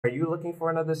Are you looking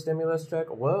for another stimulus check?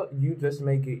 Well, you just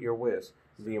may get your wish.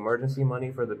 The Emergency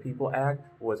Money for the People Act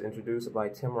was introduced by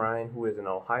Tim Ryan, who is an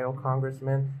Ohio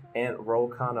congressman, and Ro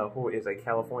Khanna, who is a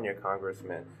California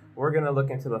congressman. We're going to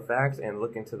look into the facts and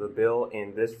look into the bill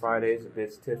in this Friday's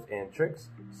Bits, Tips, and Tricks.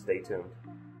 Stay tuned.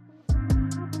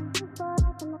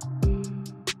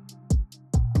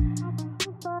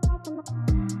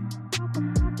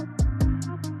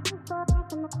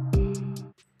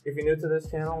 If you're new to this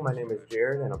channel, my name is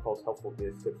Jared and I post helpful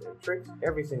biz tips and tricks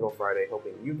every single Friday,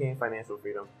 helping you gain financial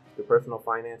freedom through personal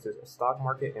finances, stock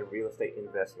market, and real estate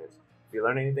investments. If you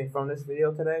learn anything from this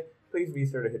video today, please be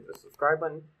sure to hit the subscribe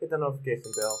button, hit the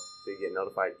notification bell so you get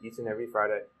notified each and every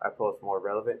Friday I post more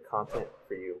relevant content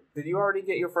for you. Did you already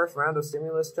get your first round of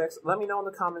stimulus checks? Let me know in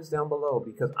the comments down below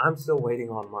because I'm still waiting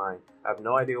on mine. I have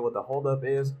no idea what the holdup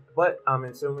is, but I'm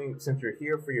assuming since you're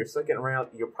here for your second round,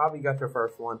 you probably got your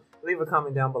first one. Leave a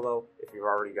comment down below if you've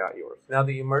already got yours. Now,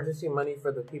 the Emergency Money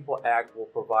for the People Act will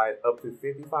provide up to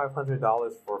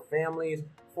 $5,500 for families,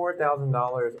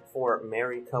 $4,000 for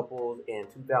married couples, and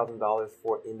 $2,000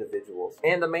 for individuals.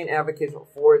 And the main advocates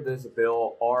for this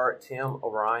bill are Tim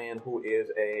Ryan, who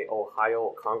is a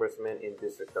Ohio congressman in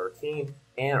District 13,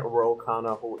 and Ro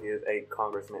Khanna, who is a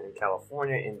congressman in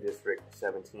California in District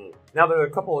 17. Now, there are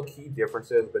a couple of key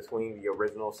differences between the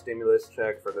original stimulus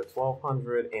check for the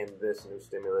 $1,200 and this new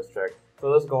stimulus check. So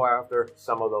let's go after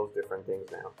some of those different things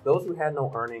now. Those who had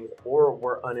no earnings or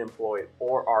were unemployed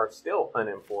or are still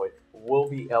unemployed will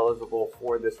be eligible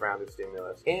for this round of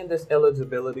stimulus. And this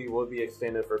eligibility will be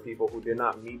extended for people who did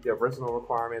not meet the original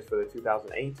requirements for the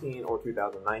 2018 or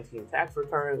 2019 tax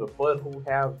returns, but who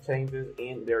have changes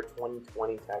in their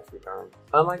 2020 tax returns.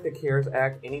 Unlike the CARES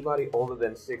Act, anybody older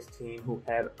than 16 who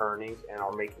had earnings and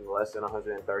are making less than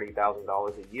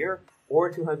 $130,000 a year or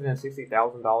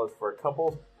 $260,000 for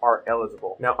couples are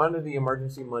eligible. Now, under the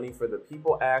Emergency Money for the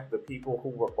People Act, the people who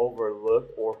were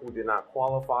overlooked or who did not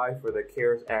qualify for the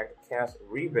CARES Act cash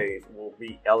rebates will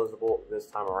be eligible this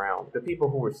time around. The people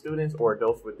who were students or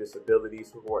adults with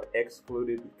disabilities who were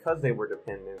excluded because they were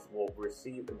dependents will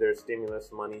receive their stimulus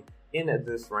money in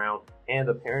this round, and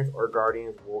the parents or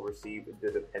guardians will receive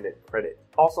the dependent credit.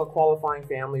 Also, qualifying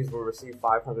families will receive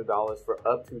 $500 for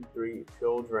up to 3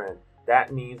 children.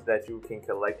 That means that you can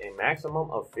collect a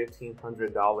maximum of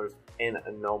 $1,500 and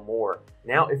no more.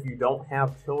 Now, if you don't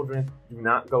have children, do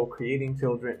not go creating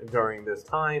children during this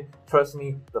time. Trust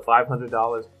me, the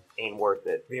 $500 ain't worth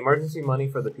it. The Emergency Money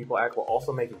for the People Act will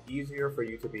also make it easier for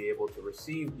you to be able to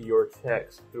receive your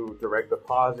checks through direct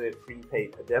deposit,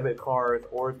 prepaid debit cards,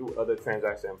 or through other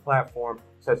transaction platforms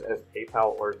such as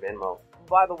PayPal or Venmo.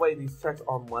 By the way, these checks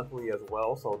are monthly as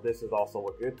well, so this is also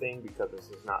a good thing because this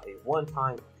is not a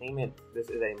one-time payment. This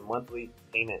is a monthly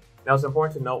payment. Now, it's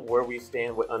important to note where we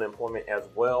stand with unemployment as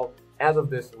well. As of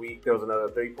this week, there was another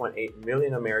 3.8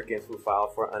 million Americans who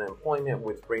filed for unemployment,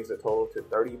 which brings the total to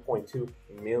 30.2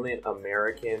 million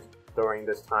Americans during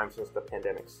this time since the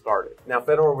pandemic started. Now,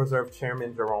 Federal Reserve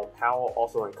Chairman Jerome Powell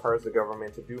also encouraged the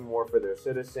government to do more for their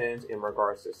citizens in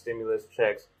regards to stimulus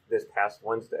checks this past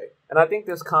Wednesday. And I think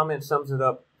this comment sums it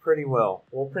up pretty well.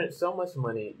 We'll print so much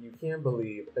money you can't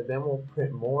believe, and then we'll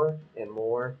print more, and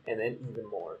then even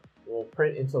more. We'll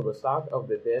print until the stock of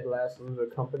the dead last loser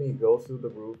company goes through the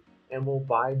roof, and we'll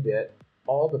buy debt,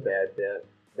 all the bad debt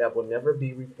that will never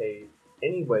be repaid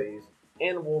anyways,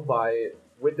 and we'll buy it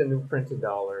with the new printed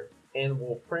dollar, and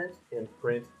we'll print and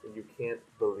you can't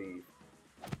believe.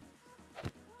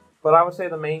 But I would say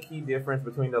the main key difference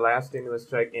between the last stimulus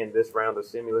check and this round of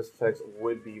stimulus checks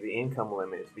would be the income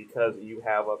limits, because you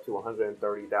have up to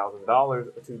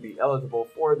 $130,000 to be eligible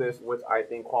for this, which I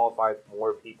think qualifies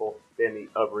more people than the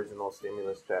original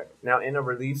stimulus check. Now, in a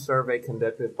relief survey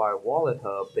conducted by Wallet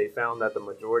Hub, they found that the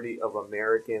majority of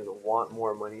Americans want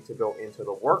more money to go into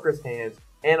the workers' hands,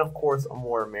 and of course,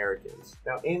 more Americans.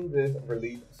 Now, in this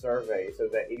relief survey, it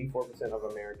says that 84% of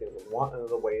Americans want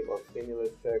another wave of stimulus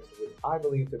checks, which I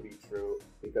believe to be true,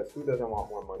 because who doesn't want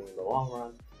more money in the long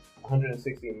run?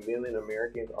 160 million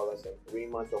Americans are less than 3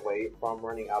 months away from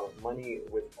running out of money,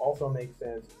 which also makes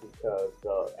sense because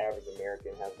the average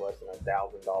American has less than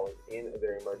 $1,000 in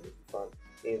their emergency fund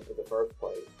in the first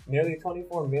place. Nearly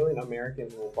 24 million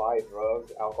Americans will buy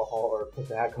drugs, alcohol, or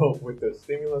tobacco with the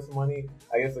stimulus money.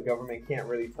 I guess the government can't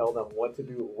really tell them what to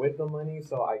do with the money,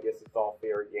 so I guess it's all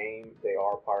fair game. They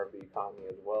are part of the economy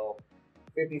as well.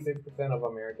 56% of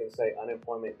Americans say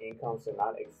unemployment income should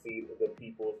not exceed the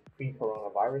people's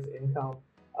pre-coronavirus income,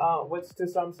 which to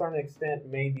some certain extent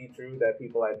may be true, that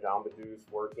people at Jamba Juice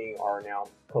working are now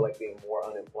collecting more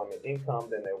unemployment income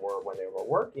than they were when they were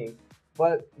working.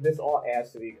 But this all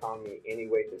adds to the economy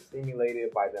anyway to stimulate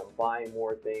it by them buying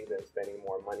more things and spending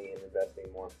more money and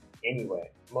investing more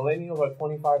anyway. Millennials are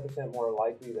 25% more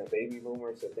likely than baby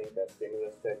boomers to think that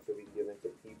stimulus checks should be given to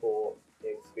people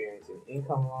experiencing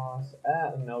income loss.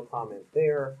 No comment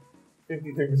there.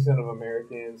 53% of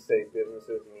Americans say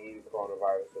businesses need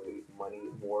coronavirus relief money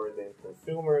more than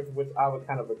consumers, which I would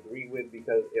kind of agree with,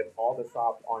 because if all the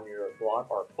shops on your block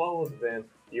are closed, then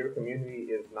your community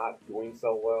is not doing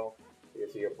so well. You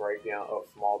see a breakdown of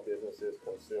small businesses,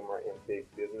 consumer, and big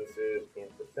businesses in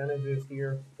percentages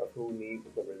here of who needs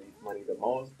the relief money the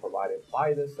most provided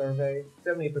by this survey.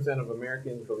 70% of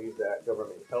Americans believe that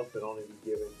government help should only be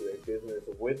given to a business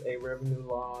with a revenue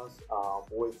loss,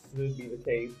 which should be the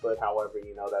case, but however,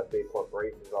 you know that big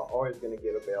corporations are always going to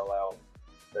get a bailout.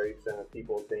 30% of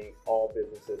people think all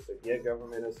businesses should get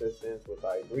government assistance, which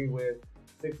I agree with.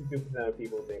 62% of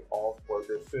people think all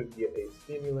workers should get a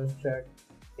stimulus check.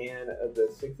 And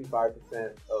the 65%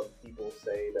 of people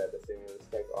say that the stimulus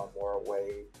checks are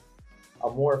a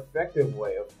more effective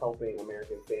way of helping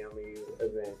American families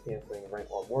than canceling rent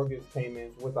or mortgage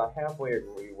payments, which I halfway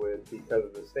agree with, because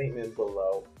of the statement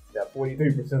below that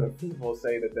 43% of people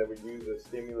say that they would use a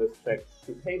stimulus check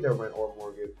to pay their rent or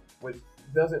mortgage, which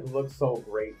doesn't look so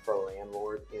great for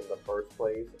landlords in the first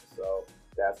place. So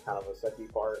that's kind of a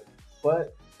sucky part.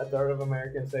 But a third of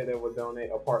Americans say they would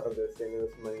donate a part of their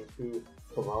stimulus money to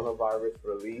coronavirus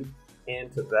relief.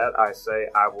 And to that I say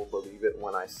I will believe it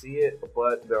when I see it,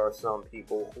 but there are some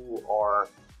people who are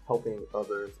helping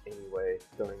others anyway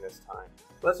during this time.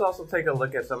 Let's also take a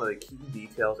look at some of the key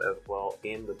details as well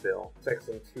in the bill.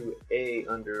 Section 2A,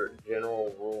 under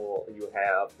general rule, you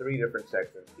have 3 different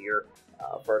sections here.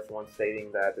 First one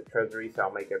stating that the Treasury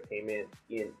shall make a payment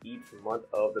in each month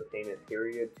of the payment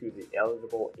period to the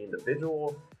eligible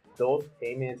individual. Those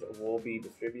payments will be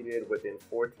distributed within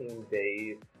 14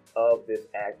 days of this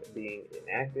act being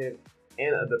enacted,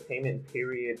 and the payment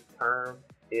period term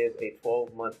is a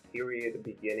 12-month period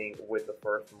beginning with the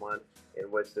first month in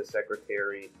which the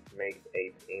Secretary makes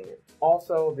a payment.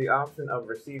 Also, the option of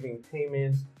receiving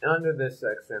payments under this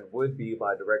section would be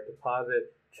by direct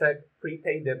deposit, check,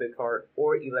 prepaid debit card,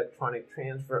 or electronic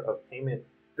transfer of payment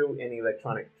through an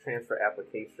electronic transfer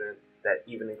application that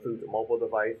even includes mobile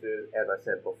devices, as I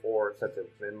said before, such as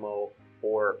Venmo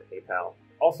or PayPal.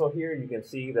 Also here you can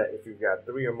see that if you've got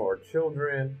 3 or more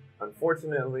children,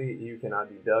 unfortunately you cannot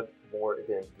deduct more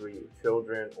than 3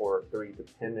 children or 3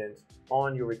 dependents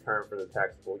on your return for the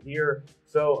taxable year.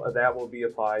 So that will be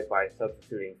applied by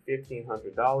substituting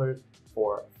 $1,500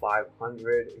 for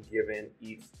 $500, given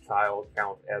each child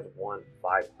counts as one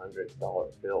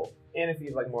 $500 bill. And if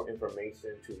you'd like more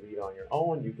information to read on your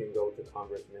own, you can go to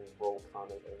Congressman Ro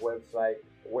Khanna's website,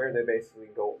 where they basically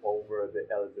go over the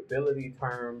eligibility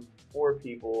terms for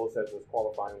people such as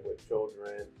qualifying with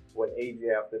children, what age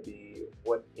you have to be,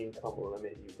 what income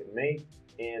limit you can make,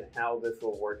 and how this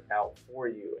will work out for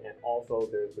you. And also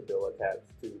there's the bill attached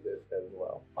to this as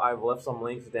well. I've left some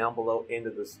links down below in the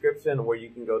description where you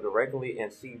can go directly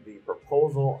and see the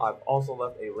proposal. I've also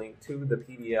left a link to the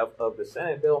PDF of the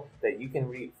Senate bill that you can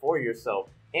read for yourself.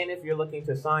 And if you're looking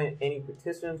to sign any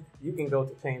petitions, you can go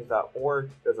to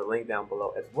change.org. There's a link down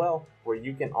below as well, where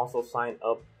you can also sign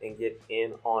up and get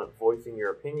in on voicing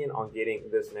your opinion on getting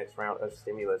this next round of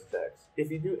stimulus checks.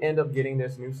 If you do end up getting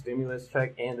this new stimulus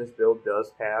check and this bill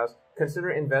does pass,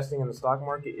 consider investing in the stock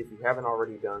market if you haven't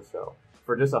already done so.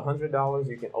 For just $100,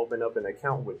 you can open up an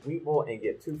account with Webull and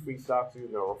get 2 free stocks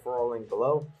using the referral link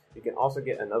below. You can also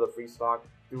get another free stock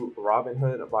through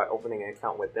Robinhood by opening an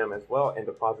account with them as well and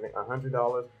depositing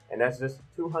 $100, and that's just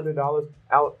 $200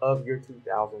 out of your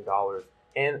 $2,000.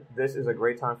 And this is a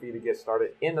great time for you to get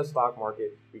started in the stock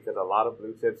market, because a lot of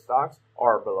blue chip stocks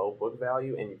are below book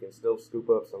value and you can still scoop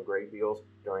up some great deals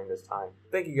during this time.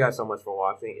 Thank you guys so much for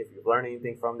watching. If you've learned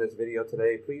anything from this video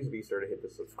today, please be sure to hit the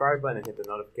subscribe button and hit the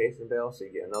notification bell so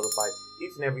you get notified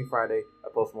each and every Friday. I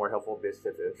post more helpful biz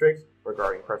tips and tricks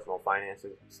regarding personal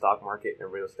finances, stock market, and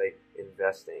real estate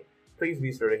investing. Please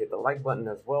be sure to hit the like button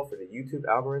as well for the YouTube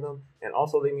algorithm, and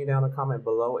also leave me down a comment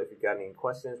below if you've got any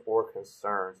questions or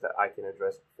concerns that I can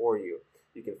address for you.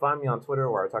 You can find me on Twitter,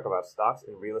 where I talk about stocks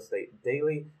and real estate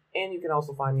daily, and you can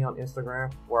also find me on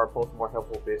Instagram, where I post more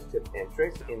helpful biz tips and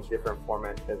tricks in different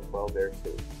formats as well there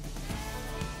too.